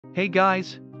Hey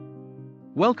guys!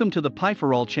 Welcome to the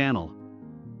pyforall channel.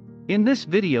 In this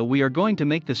video we are going to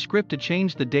make the script to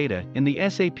change the data in the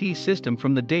SAP system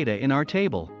from the data in our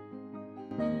table.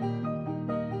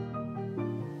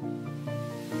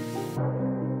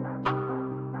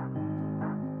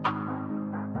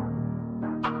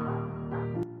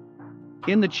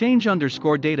 In the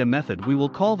change_data method we will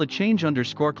call the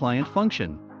change_client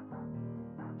function.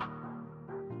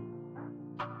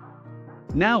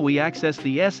 Now we access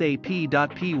the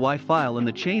sap.py file in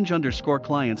the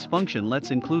change_clients function. Let's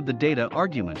include the data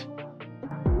argument.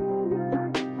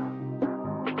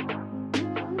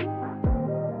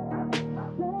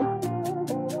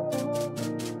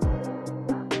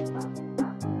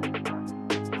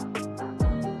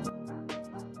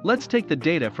 Let's take the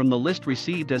data from the list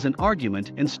received as an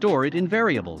argument and store it in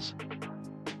variables.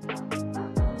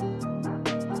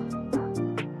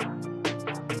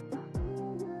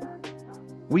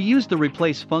 We use the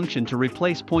replace function to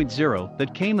replace .0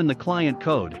 that came in the client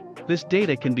code. This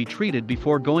data can be treated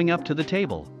before going up to the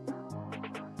table.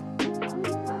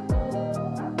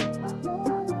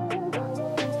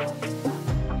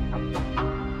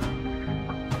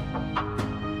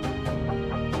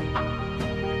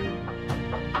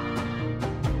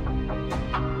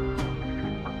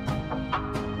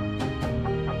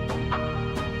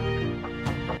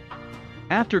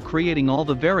 After creating all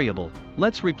the variable,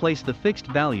 let's replace the fixed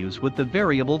values with the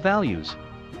variable values.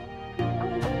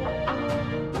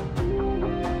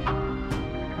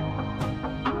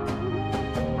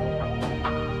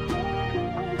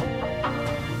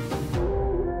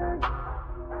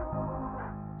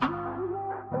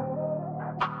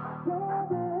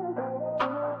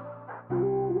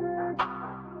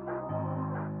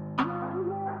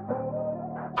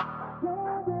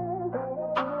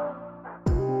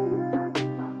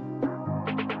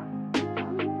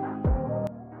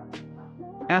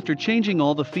 After changing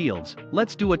all the fields,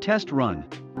 let's do a test run.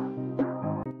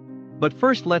 But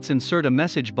first let's insert a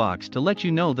message box to let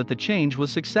you know that the change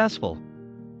was successful.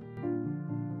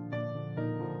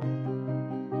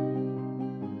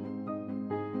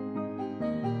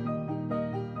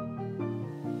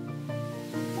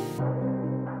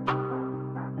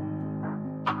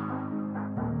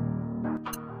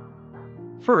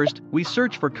 First, we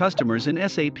search for customers in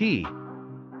SAP.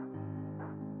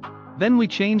 Then we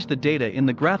change the data in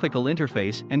the graphical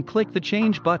interface and click the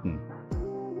Change button.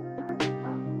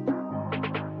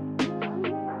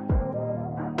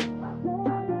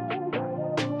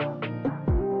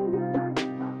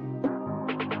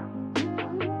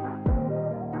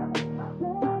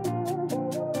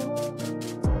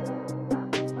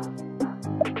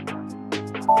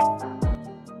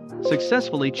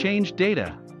 Successfully changed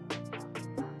data.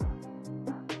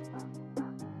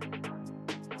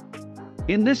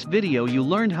 In this video you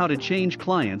learned how to change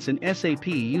clients in SAP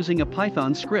using a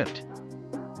Python script.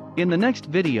 In the next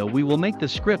video we will make the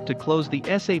script to close the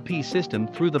SAP system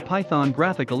through the Python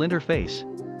graphical interface.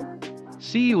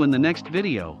 See you in the next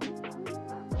video.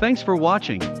 Thanks for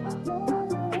watching.